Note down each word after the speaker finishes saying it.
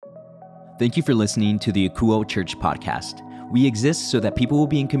Thank you for listening to the Akuo Church podcast. We exist so that people will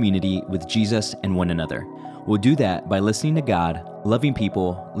be in community with Jesus and one another. We'll do that by listening to God, loving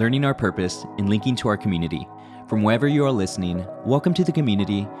people, learning our purpose, and linking to our community. From wherever you are listening, welcome to the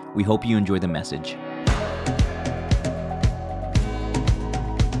community. We hope you enjoy the message.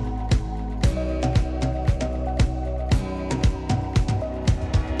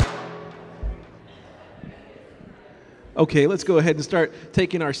 Okay, let's go ahead and start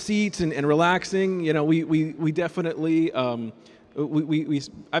taking our seats and relaxing. You know, we definitely, I've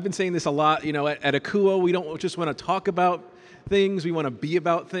been saying this a lot, you know, at Akuo, we don't just want to talk about things, we want to be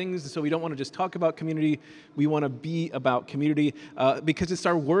about things. So we don't want to just talk about community, we want to be about community because it's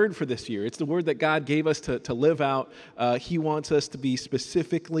our word for this year. It's the word that God gave us to live out. He wants us to be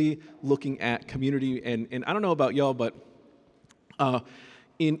specifically looking at community. And I don't know about y'all, but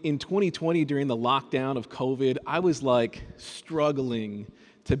In 2020, during the lockdown of COVID, I was like struggling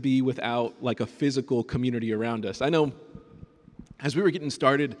to be without like a physical community around us. I know as we were getting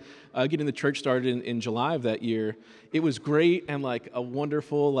the church started in July of that year, it was great and like a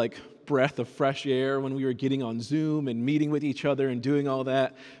wonderful like breath of fresh air when we were getting on Zoom and meeting with each other and doing all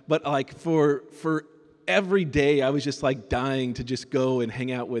that. But like for every day, I was just like dying to just go and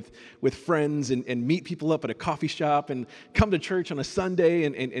hang out with friends and meet people up at a coffee shop and come to church on a Sunday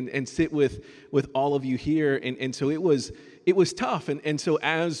and sit with all of you here. And so it was tough. And so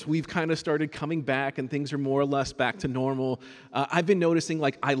as we've kind of started coming back and things are more or less back to normal, I've been noticing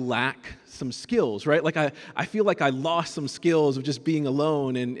like I lack some skills, right? Like I feel like I lost some skills of just being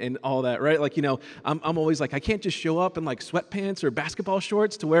alone and all that, right? Like, you know, I'm always like, I can't just show up in like sweatpants or basketball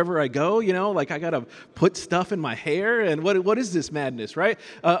shorts to wherever I go, you know, like I got to put stuff in my hair and what is this madness, right?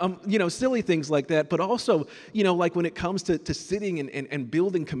 You know, silly things like that. But also, you know, like when it comes to sitting and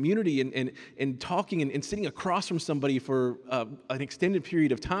building community and talking and sitting across from somebody for an extended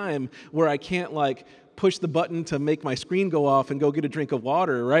period of time where I can't like push the button to make my screen go off and go get a drink of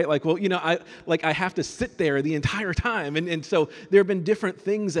water, right? Like, well, you know, I have to sit there the entire time. And so there have been different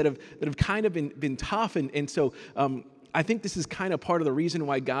things that have kind of been tough. And so I think this is kind of part of the reason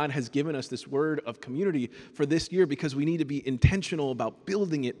why God has given us this word of community for this year, because we need to be intentional about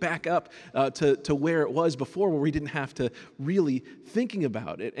building it back up to where it was before, where we didn't have to really thinking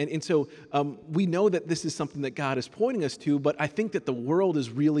about it. And so we know that this is something that God is pointing us to, but I think that the world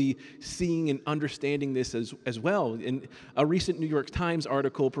is really seeing and understanding this as well. In a recent New York Times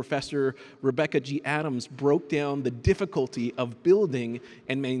article, Professor Rebecca G. Adams broke down the difficulty of building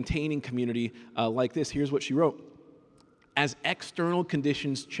and maintaining community like this. Here's what she wrote. As external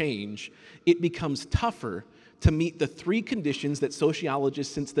conditions change, it becomes tougher to meet the three conditions that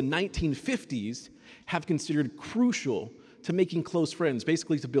sociologists since the 1950s have considered crucial to making close friends,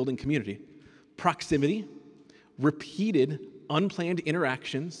 basically to building community. Proximity, repeated, unplanned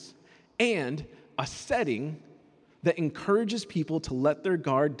interactions, and a setting that encourages people to let their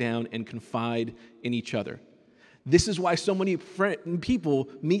guard down and confide in each other. This is why so many people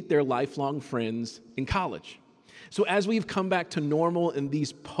meet their lifelong friends in college. So as we've come back to normal in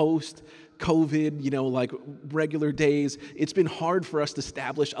these post-COVID, you know, like regular days, it's been hard for us to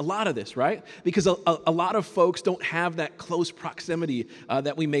establish a lot of this, right? Because a lot of folks don't have that close proximity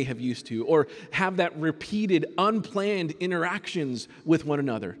that we may have used to, or have that repeated, unplanned interactions with one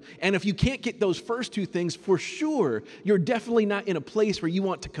another. And if you can't get those first two things, for sure, you're definitely not in a place where you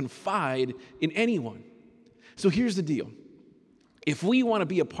want to confide in anyone. So here's the deal. If we want to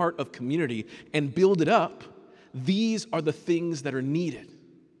be a part of community and build it up, these are the things that are needed.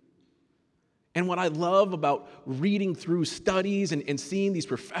 And what I love about reading through studies and seeing these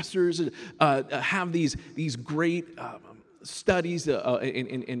professors have these great studies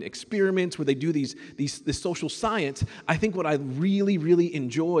and experiments where they do this social science, I think what I really, really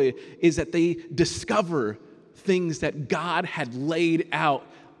enjoy is that they discover things that God had laid out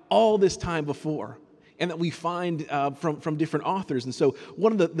all this time before, and that we find from different authors. And so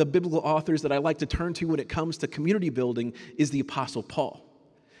one of the biblical authors that I like to turn to when it comes to community building is the Apostle Paul.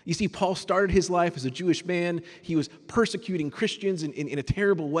 You see, Paul started his life as a Jewish man. He was persecuting Christians in a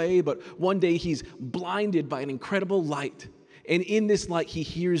terrible way, but one day he's blinded by an incredible light. And in this light, he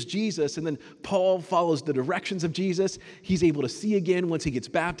hears Jesus, and then Paul follows the directions of Jesus. He's able to see again once he gets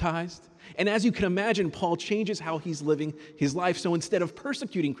baptized. And as you can imagine, Paul changes how he's living his life. So instead of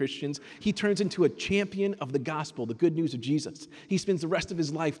persecuting Christians, he turns into a champion of the gospel, the good news of Jesus. He spends the rest of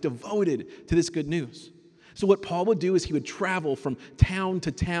his life devoted to this good news. So what Paul would do is he would travel from town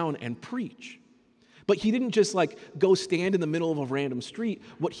to town and preach. But he didn't just like go stand in the middle of a random street.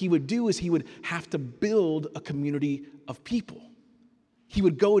 What he would do is he would have to build a community of people. He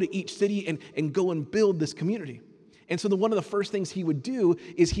would go to each city and go and build this community. And so one of the first things he would do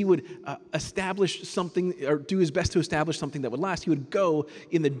is he would establish something, or do his best to establish something that would last. He would go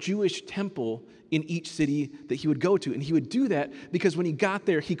in the Jewish temple in each city that he would go to. And he would do that because when he got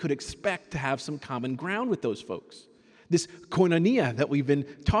there, he could expect to have some common ground with those folks. This koinonia that we've been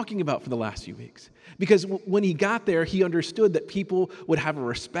talking about for the last few weeks. Because when he got there, he understood that people would have a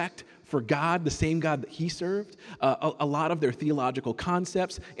respect for God, the same God that he served, a lot of their theological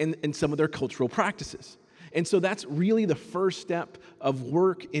concepts, and some of their cultural practices. And so that's really the first step of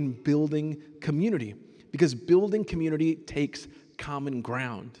work in building community, because building community takes common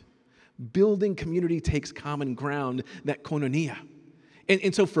ground. Building community takes common ground, that koinonia.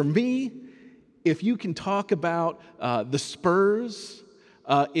 And so for me, if you can talk about the Spurs,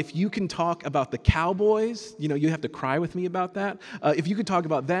 if you can talk about the Cowboys, you have to cry with me about that. If you can talk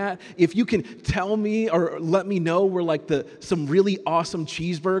about that, if you can tell me or let me know where some really awesome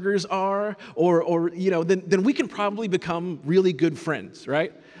cheeseburgers are, or then we can probably become really good friends,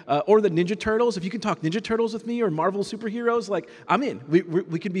 right? Or the Ninja Turtles. If you can talk Ninja Turtles with me or Marvel superheroes, I'm in.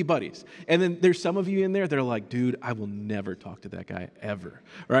 We can be buddies. And then there's some of you in there that are like, dude, I will never talk to that guy ever,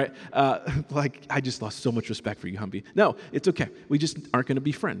 right? I just lost so much respect for you, Humbie. No, it's okay. We just aren't going to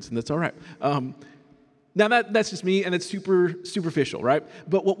be friends, and that's all right. Now that's just me, and it's super superficial, right?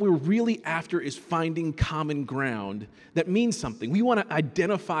 But what we're really after is finding common ground that means something. We want to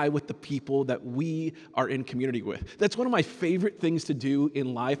identify with the people that we are in community with. That's one of my favorite things to do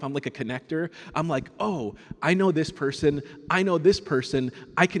in life. I'm like a connector. I'm like, oh, I know this person. I know this person.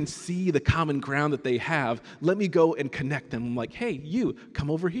 I can see the common ground that they have. Let me go and connect them. I'm like, hey, you,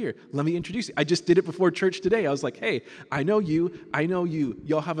 come over here. Let me introduce you. I just did it before church today. I was like, hey, I know you. I know you.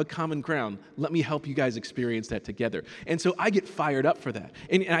 Y'all have a common ground. Let me help you guys experience that together. And so I get fired up for that.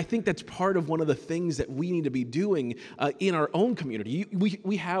 And I think that's part of one of the things that we need to be doing in our own community.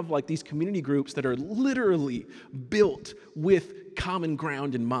 We have these community groups that are literally built with common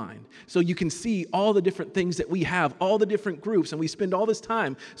ground in mind. So you can see all the different things that we have, all the different groups, and we spend all this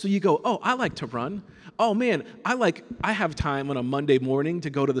time. So you go, oh, I like to run. Oh man, I have time on a Monday morning to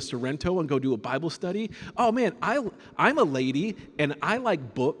go to the Sorrento and go do a Bible study. Oh man, I'm a lady and I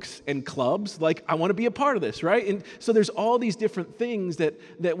like books and clubs. I want to be a part of this, right? And so there's all these different things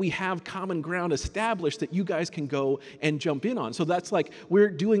that we have common ground established that you guys can go and jump in on. So that's we're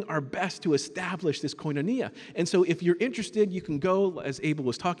doing our best to establish this koinonia. And so if you're interested, you can go, as Abel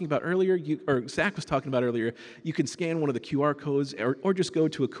was talking about earlier, or Zach was talking about earlier, you can scan one of the QR codes or just go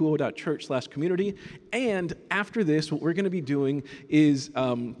to akuo.church/community. And after this, what we're going to be doing is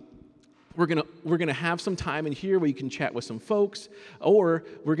we're gonna have some time in here where you can chat with some folks, or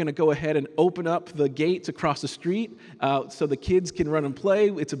we're gonna go ahead and open up the gates across the street so the kids can run and play.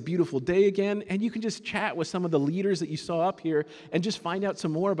 It's a beautiful day again, and you can just chat with some of the leaders that you saw up here and just find out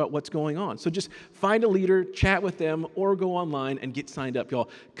some more about what's going on. So just find a leader, chat with them, or go online and get signed up, y'all.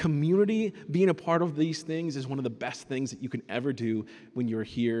 Community, being a part of these things is one of the best things that you can ever do when you're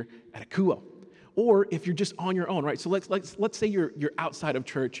here at Akuo. Or if you're just on your own, right? So let's say you're outside of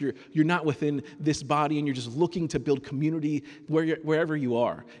church, you're not within this body, and you're just looking to build community wherever you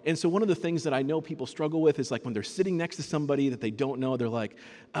are. And so one of the things that I know people struggle with is when they're sitting next to somebody that they don't know, they're like,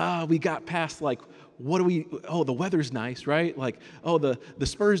 we got past the weather's nice, right? The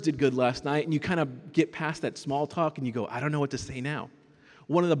Spurs did good last night, and you kind of get past that small talk and you go, I don't know what to say now.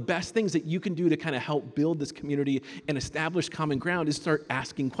 One of the best things that you can do to kind of help build this community and establish common ground is start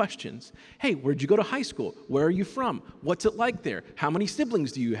asking questions. Hey, where'd you go to high school? Where are you from? What's it like there? How many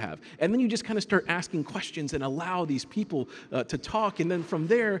siblings do you have? And then you just kind of start asking questions and allow these people to talk. And then from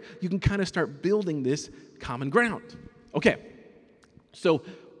there, you can kind of start building this common ground. Okay, so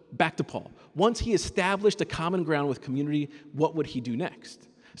back to Paul. Once he established a common ground with community, what would he do next?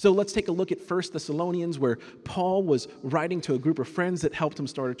 So let's take a look at 1 Thessalonians, where Paul was writing to a group of friends that helped him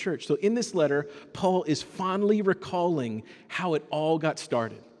start a church. So in this letter, Paul is fondly recalling how it all got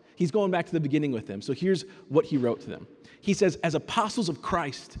started. He's going back to the beginning with them. So here's what he wrote to them. He says, as apostles of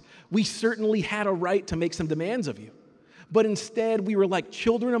Christ, we certainly had a right to make some demands of you. But instead, we were like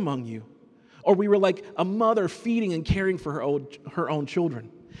children among you, or we were like a mother feeding and caring for her own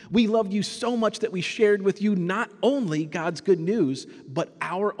children. We loved you so much that we shared with you not only God's good news, but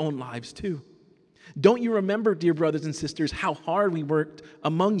our own lives too. Don't you remember, dear brothers and sisters, how hard we worked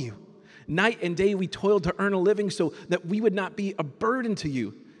among you? Night and day we toiled to earn a living so that we would not be a burden to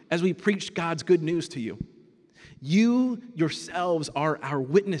you as we preached God's good news to you. You yourselves are our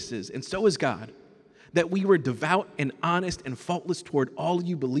witnesses, and so is God, that we were devout and honest and faultless toward all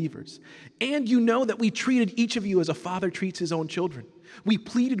you believers. And you know that we treated each of you as a father treats his own children. We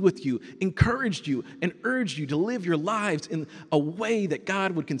pleaded with you, encouraged you, and urged you to live your lives in a way that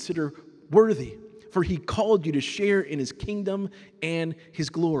God would consider worthy. for he called you to share in his kingdom and his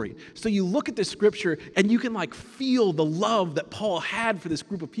glory. So you look at this scripture and you can like feel the love that Paul had for this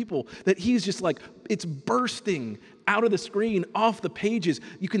group of people, that he's just like, it's bursting out of the screen, off the pages.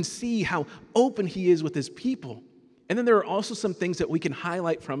 You can see how open he is with his people. And then there are also some things that we can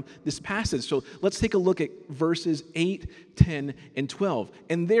highlight from this passage. So let's take a look at verses 8, 10, and 12.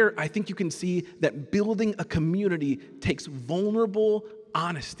 And there, I think you can see that building a community takes vulnerable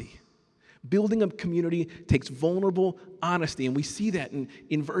honesty. Building a community takes vulnerable honesty. And we see that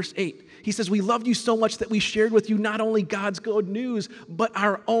in verse 8. He says, we loved you so much that we shared with you not only God's good news, but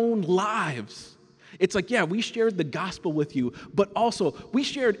our own lives. It's like, yeah, we shared the gospel with you, but also we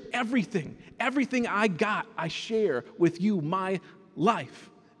shared everything. Everything I got, I share with you, my life.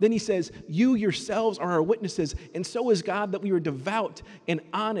 Then he says, you yourselves are our witnesses, and so is God that we were devout and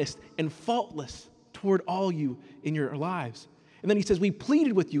honest and faultless toward all you in your lives. And then he says, we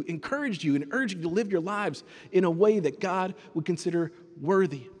pleaded with you, encouraged you, and urged you to live your lives in a way that God would consider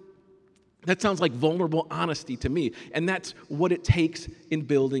worthy. That sounds like vulnerable honesty to me, and that's what it takes in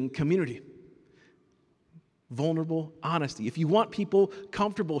building community. Vulnerable honesty. If you want people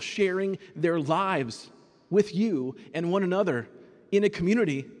comfortable sharing their lives with you and one another in a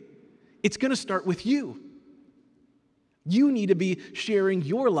community, it's going to start with you. You need to be sharing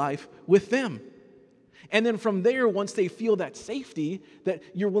your life with them. And then from there, once they feel that safety that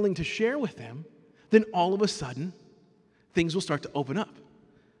you're willing to share with them, then all of a sudden, things will start to open up.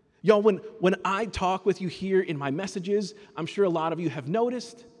 Y'all, when I talk with you here in my messages, I'm sure a lot of you have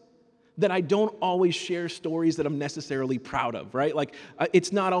noticed that I don't always share stories that I'm necessarily proud of, right? Like,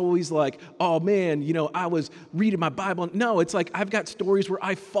 it's not always like, oh man, I was reading my Bible. No, it's like I've got stories where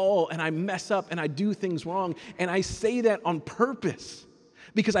I fall and I mess up and I do things wrong. And I say that on purpose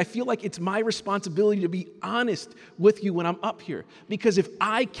because I feel like it's my responsibility to be honest with you when I'm up here. Because if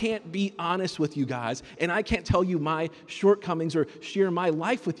I can't be honest with you guys and I can't tell you my shortcomings or share my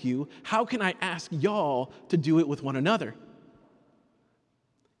life with you, how can I ask y'all to do it with one another?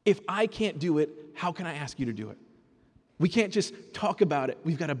 If I can't do it, how can I ask you to do it? We can't just talk about it.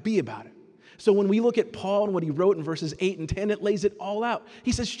 We've got to be about it. So when we look at Paul and what he wrote in verses 8 and 10, it lays it all out.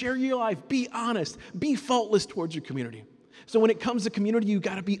 He says, share your life, be honest, be faultless towards your community. So when it comes to community, you've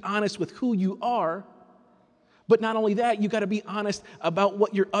got to be honest with who you are. But not only that, you've got to be honest about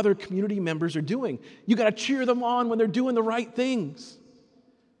what your other community members are doing. You've got to cheer them on when they're doing the right things.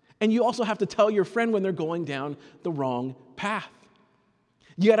 And you also have to tell your friend when they're going down the wrong path.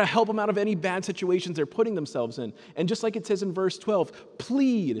 You got to help them out of any bad situations they're putting themselves in. And just like it says in verse 12,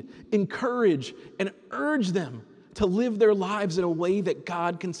 plead, encourage, and urge them to live their lives in a way that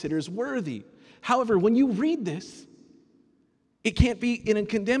God considers worthy. However, when you read this, it can't be in a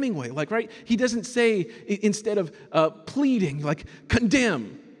condemning way. Like, right? He doesn't say, instead of pleading, like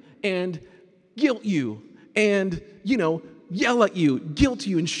condemn and guilt you and, yell at you, guilt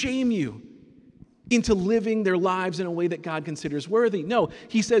you, and shame you into living their lives in a way that God considers worthy. No,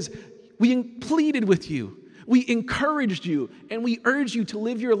 he says, we pleaded with you, we encouraged you, and we urged you to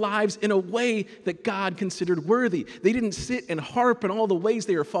live your lives in a way that God considered worthy. They didn't sit and harp on all the ways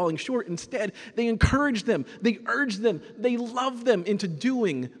they are falling short. Instead, they encouraged them, they urged them, they loved them into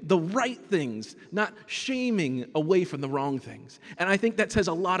doing the right things, not shaming away from the wrong things. And I think that says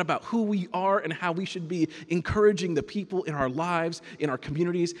a lot about who we are and how we should be encouraging the people in our lives, in our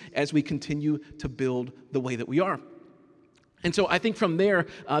communities, as we continue to build the way that we are. And so I think from there,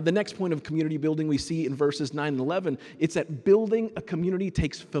 the next point of community building we see in verses 9 and 11, it's that building a community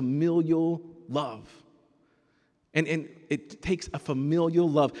takes familial love. And it takes a familial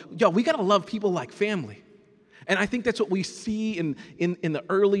love. Y'all, we got to love people like family. And I think that's what we see in the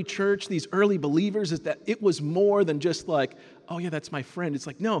early church, these early believers, is that it was more than just like, oh yeah, that's my friend. It's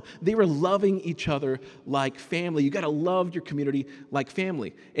like, no, they were loving each other like family. You got to love your community like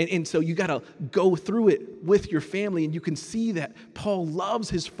family. And so you got to go through it with your family. And you can see that Paul loves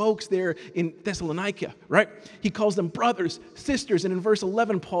his folks there in Thessalonica, right? He calls them brothers, sisters. And in verse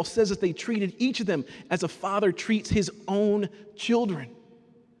 11, Paul says that they treated each of them as a father treats his own children.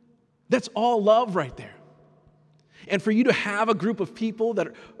 That's all love right there. And for you to have a group of people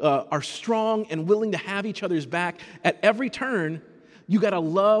that are strong and willing to have each other's back at every turn, you got to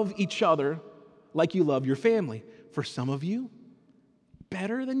love each other like you love your family. For some of you,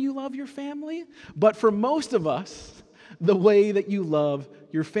 better than you love your family. But for most of us, the way that you love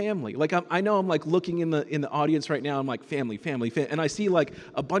your family. Like I know I'm like looking in the audience right now. I'm like family, and I see like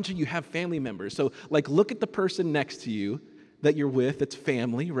a bunch of you have family members. So like look at the person next to you that you're with, that's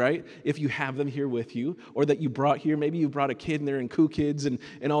family, right? If you have them here with you, or that you brought here, maybe you brought a kid and they're in Cool Kids and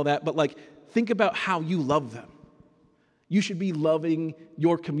all that, but like, think about how you love them. You should be loving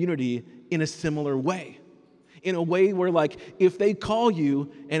your community in a similar way. In a way where, like, if they call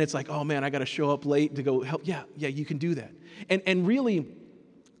you and it's like, oh man, I got to show up late to go help. Yeah, you can do that. And really,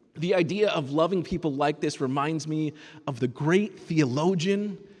 the idea of loving people like this reminds me of the great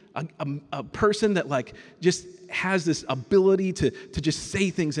theologian, a person that like just has this ability to just say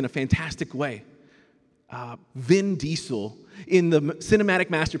things in a fantastic way. Vin Diesel, in the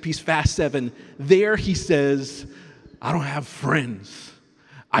cinematic masterpiece Fast 7, there he says, I don't have friends,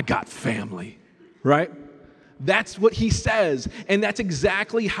 I got family, right? That's what he says, and that's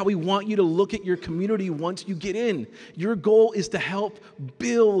exactly how we want you to look at your community once you get in. Your goal is to help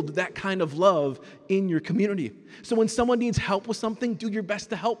build that kind of love in your community. So when someone needs help with something, do your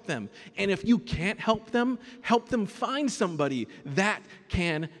best to help them. And if you can't help them find somebody that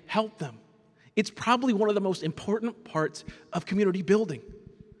can help them. It's probably one of the most important parts of community building.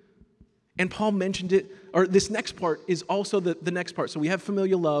 And Paul mentioned it, or this next part is also the next part. So we have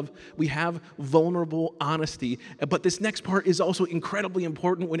familial love, we have vulnerable honesty, but this next part is also incredibly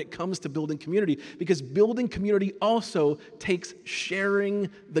important when it comes to building community, because building community also takes sharing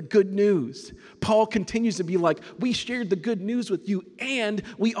the good news. Paul continues to be like, we shared the good news with you, and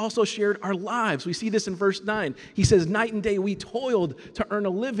we also shared our lives. We see this in verse 9. He says, night and day we toiled to earn a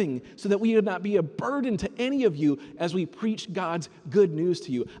living so that we would not be a burden to any of you as we preach God's good news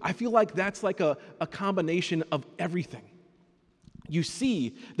to you. I feel like that's like a combination of everything. You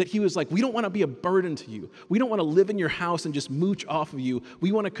see that he was like, we don't want to be a burden to you. We don't want to live in your house and just mooch off of you.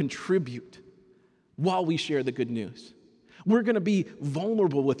 We want to contribute while we share the good news. We're going to be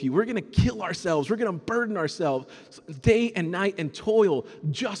vulnerable with you. We're going to kill ourselves. We're going to burden ourselves day and night and toil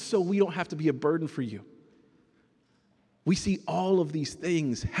just so we don't have to be a burden for you. We see all of these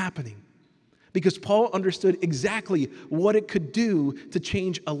things happening because Paul understood exactly what it could do to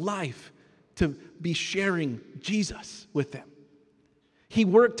change a life, to be sharing Jesus with them. He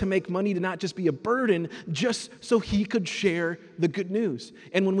worked to make money to not just be a burden, just so he could share the good news.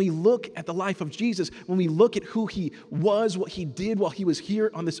 And when we look at the life of Jesus, when we look at who he was, what he did while he was here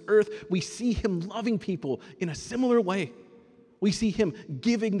on this earth, we see him loving people in a similar way. We see him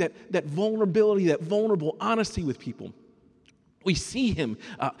giving that vulnerability, that vulnerable honesty with people. We see him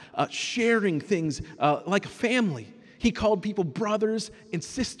sharing things like a family. He called people brothers and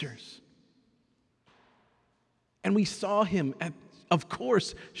sisters. And we saw him, of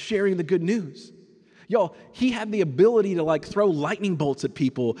course, sharing the good news. Y'all, he had the ability to like throw lightning bolts at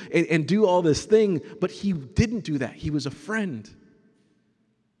people and do all this thing, but he didn't do that. He was a friend.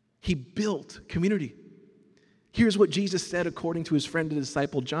 He built community. Here's what Jesus said according to his friend and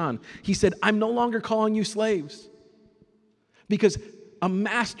disciple John. He said, I'm no longer calling you slaves, because a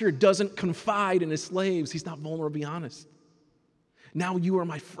master doesn't confide in his slaves. He's not vulnerably honest. Now you are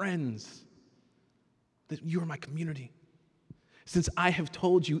my friends. That you are my community. Since I have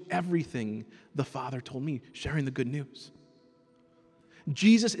told you everything the Father told me, sharing the good news.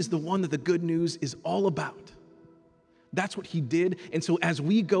 Jesus is the one that the good news is all about. That's what he did. And so as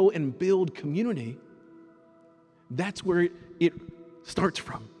we go and build community, that's where it starts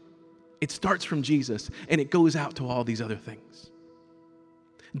from. It starts from Jesus, and it goes out to all these other things.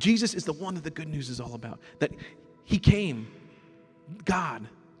 Jesus is the one that the good news is all about. That he came, God,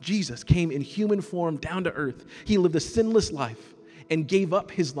 Jesus came in human form down to earth. He lived a sinless life and gave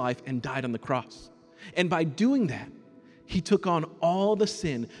up his life and died on the cross. And by doing that, he took on all the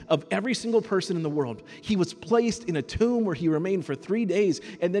sin of every single person in the world. He was placed in a tomb where he remained for 3 days,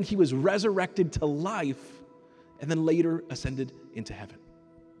 and then he was resurrected to life, and then later ascended into heaven.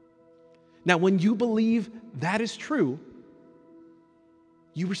 Now, when you believe that is true,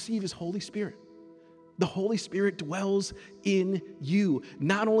 you receive his Holy Spirit. The Holy Spirit dwells in you.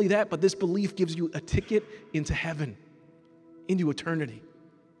 Not only that, but this belief gives you a ticket into heaven, into eternity.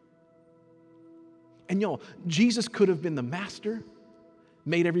 And y'all, Jesus could have been the master,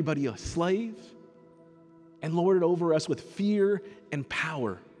 made everybody a slave, and lorded over us with fear and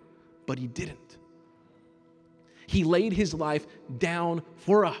power, but he didn't. He laid his life down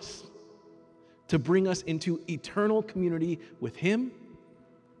for us to bring us into eternal community with him,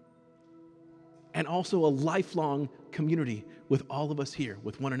 and also a lifelong community with all of us here,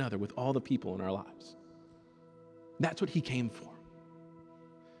 with one another, with all the people in our lives. That's what he came for.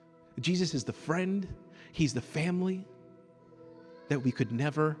 Jesus is the friend, he's the family that we could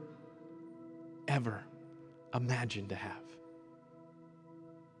never, ever imagine to have.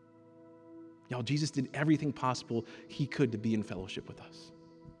 Y'all, Jesus did everything possible he could to be in fellowship with us.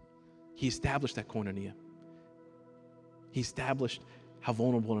 He established that koinonia. He established how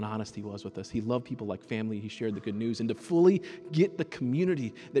vulnerable and honest he was with us. He loved people like family. He shared the good news. And to fully get the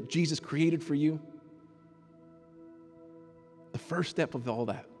community that Jesus created for you, the first step of all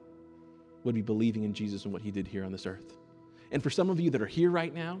that would be believing in Jesus and what he did here on this earth. And for some of you that are here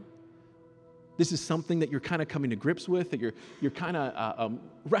right now, this is something that you're kind of coming to grips with, that you're kind of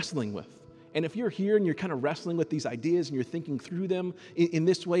wrestling with. And if you're here and you're kind of wrestling with these ideas and you're thinking through them in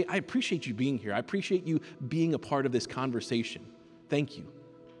this way, I appreciate you being here. I appreciate you being a part of this conversation. Thank you.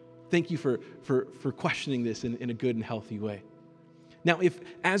 Thank you for questioning this in a good and healthy way. Now, if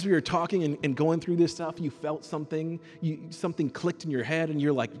as we were talking and going through this stuff, you felt something clicked in your head and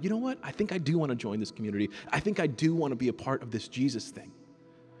you're like, you know what? I think I do want to join this community. I think I do want to be a part of this Jesus thing.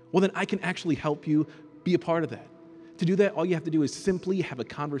 Well, then I can actually help you be a part of that. To do that, all you have to do is simply have a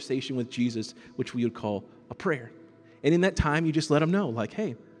conversation with Jesus, which we would call a prayer. And in that time, you just let him know, like,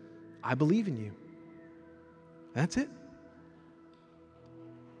 hey, I believe in you. That's it.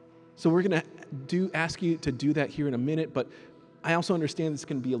 So we're going to ask you to do that here in a minute, but I also understand this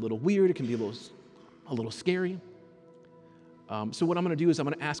can be a little weird. It can be a little scary. So what I'm going to do is I'm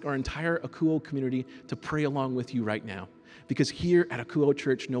going to ask our entire Akuo community to pray along with you right now. Because here at Akuo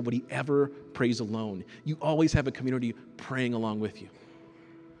Church, nobody ever prays alone. You always have a community praying along with you.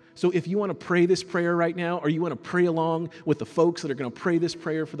 So if you want to pray this prayer right now, or you want to pray along with the folks that are going to pray this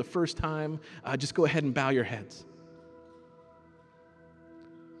prayer for the first time, just go ahead and bow your heads.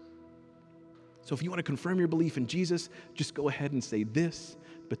 So if you want to confirm your belief in Jesus, just go ahead and say this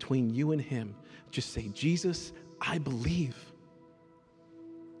between you and him. Just say, Jesus, I believe.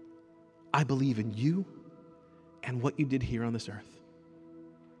 I believe in you and what you did here on this earth.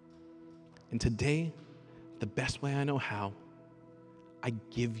 And today, the best way I know how, I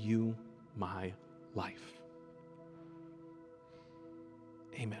give you my life.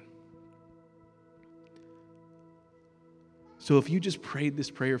 Amen. So if you just prayed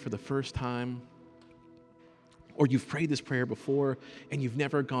this prayer for the first time, or you've prayed this prayer before and you've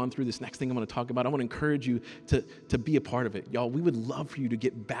never gone through this next thing I'm going to talk about, I want to encourage you to be a part of it. Y'all, we would love for you to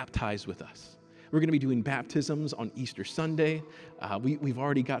get baptized with us. We're going to be doing baptisms on Easter Sunday. We've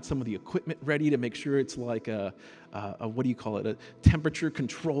already got some of the equipment ready to make sure it's like a temperature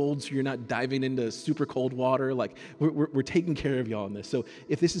controlled, so you're not diving into super cold water. Like we're taking care of y'all on this. So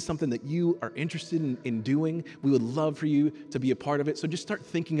if this is something that you are interested in doing, we would love for you to be a part of it. So just start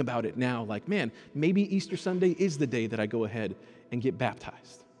thinking about it now. Like, man, maybe Easter Sunday is the day that I go ahead and get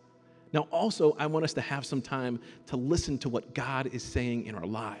baptized. Now, also, I want us to have some time to listen to what God is saying in our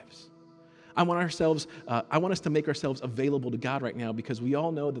lives. I want us to make ourselves available to God right now, because we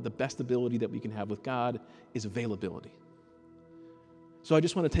all know that the best ability that we can have with God is availability. So I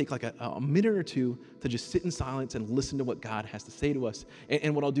just want to take like a minute or two to just sit in silence and listen to what God has to say to us.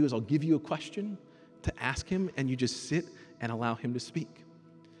 And what I'll do is I'll give you a question to ask him, and you just sit and allow him to speak.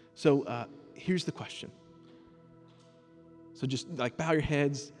 So here's the question. So just like bow your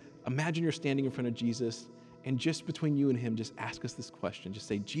heads, imagine you're standing in front of Jesus, and just between you and him, just ask us this question. Just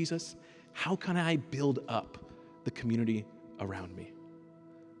say, Jesus, how can I build up the community around me?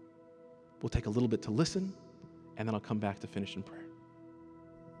 We'll take a little bit to listen, and then I'll come back to finish in prayer.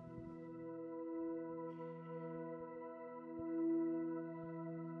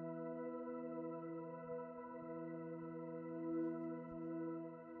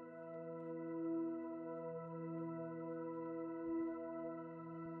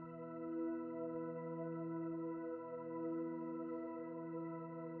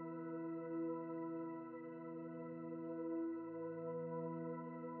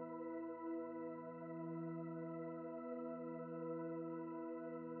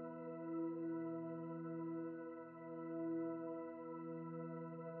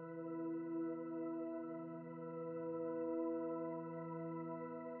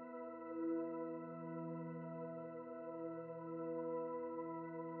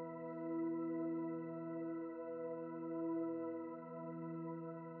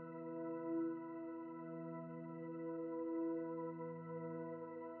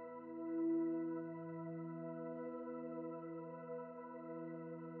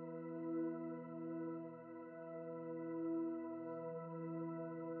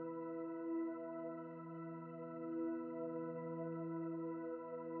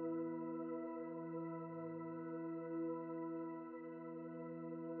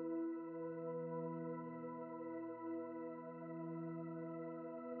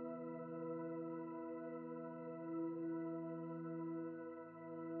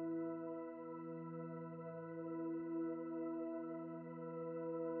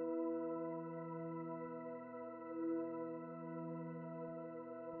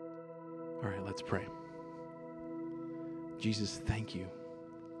 All right, let's pray. Jesus, thank you.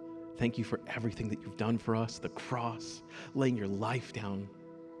 Thank you for everything that you've done for us, the cross, laying your life down.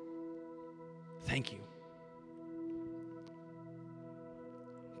 Thank you.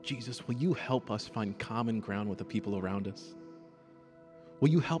 Jesus, will you help us find common ground with the people around us? Will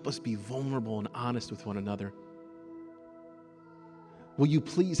you help us be vulnerable and honest with one another? Will you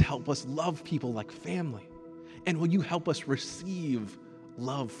please help us love people like family? And will you help us receive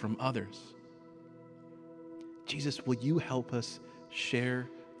love from others? Jesus, will you help us share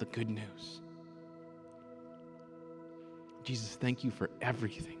the good news? Jesus, thank you for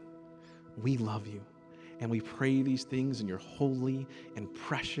everything. We love you. And we pray these things in your holy and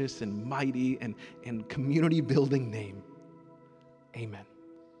precious and mighty and community-building name. Amen.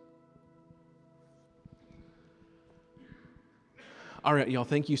 All right, y'all,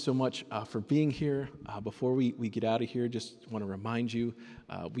 thank you so much for being here. Before we get out of here, just want to remind you,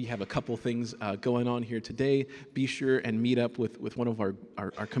 we have a couple things going on here today. Be sure and meet up with one of our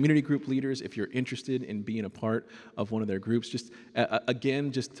community group leaders if you're interested in being a part of one of their groups. Just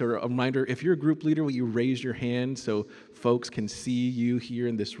again, just a reminder, if you're a group leader, will you raise your hand so folks can see you here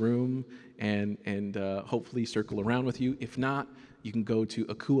in this room and hopefully circle around with you. If not, you can go to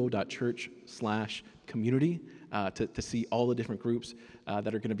akuo.church/community to see all the different groups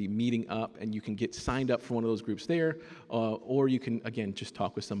that are going to be meeting up, and you can get signed up for one of those groups there, or you can, again, just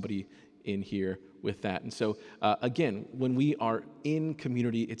talk with somebody in here with that. And so, again, when we are in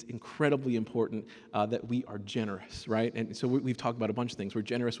community, it's incredibly important that we are generous, right? And so we've talked about a bunch of things. We're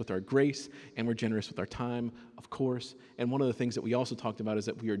generous with our grace, and we're generous with our time, of course. And one of the things that we also talked about is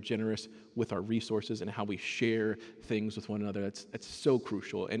that we are generous with our resources and how we share things with one another. That's so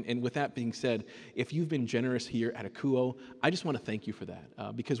crucial. And with that being said, if you've been generous here at Akuo, I just want to thank you for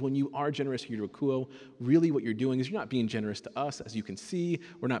that. Because when you are generous here to Akuo, really what you're doing is you're not being generous to us. As you can see,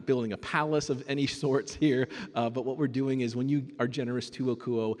 we're not building a palace of any sorts here, but what we're doing is when you are generous to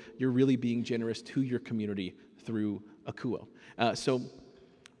Akuo, you're really being generous to your community through Akuo. So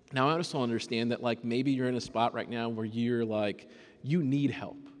now I also understand that like maybe you're in a spot right now where you're like, you need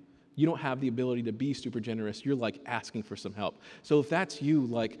help. You don't have the ability to be super generous. You're like asking for some help. So if that's you,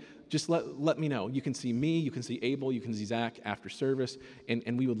 like just let me know. You can see me, you can see Abel, you can see Zach after service,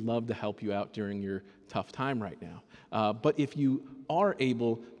 and we would love to help you out during your tough time right now. But if you are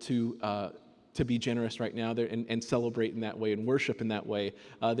able to be generous right now there and celebrate in that way and worship in that way,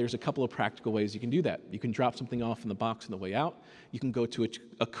 there's a couple of practical ways you can do that. You can drop something off in the box on the way out. You can go to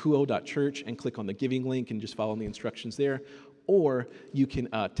akuo.church and click on the giving link and just follow the instructions there. Or you can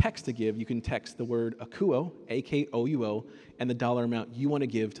text to give. You can text the word Akuo, A-K-O-U-O, and the dollar amount you want to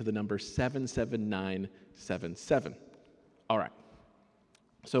give to the number 77977. All right.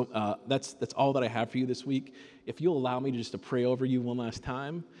 So that's all that I have for you this week. If you'll allow me to pray over you one last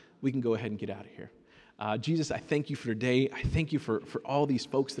time, we can go ahead and get out of here. Jesus, I thank you for today. I thank you for all these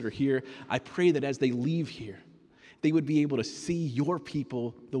folks that are here. I pray that as they leave here, they would be able to see your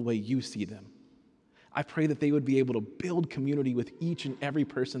people the way you see them. I pray that they would be able to build community with each and every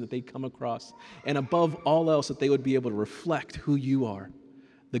person that they come across. And above all else, that they would be able to reflect who you are,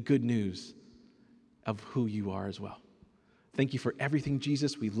 the good news of who you are as well. Thank you for everything,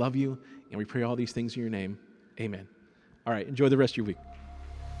 Jesus. We love you, and we pray all these things in your name. Amen. All right, enjoy the rest of your week.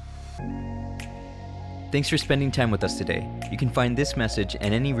 Thanks for spending time with us today. You can find this message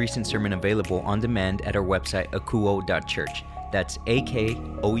and any recent sermon available on demand at our website, akuo.church. That's akouo.church.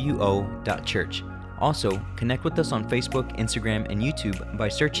 Also, connect with us on Facebook, Instagram, and YouTube by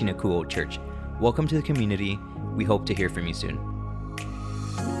searching Akuo Church. Welcome to the community. We hope to hear from you soon.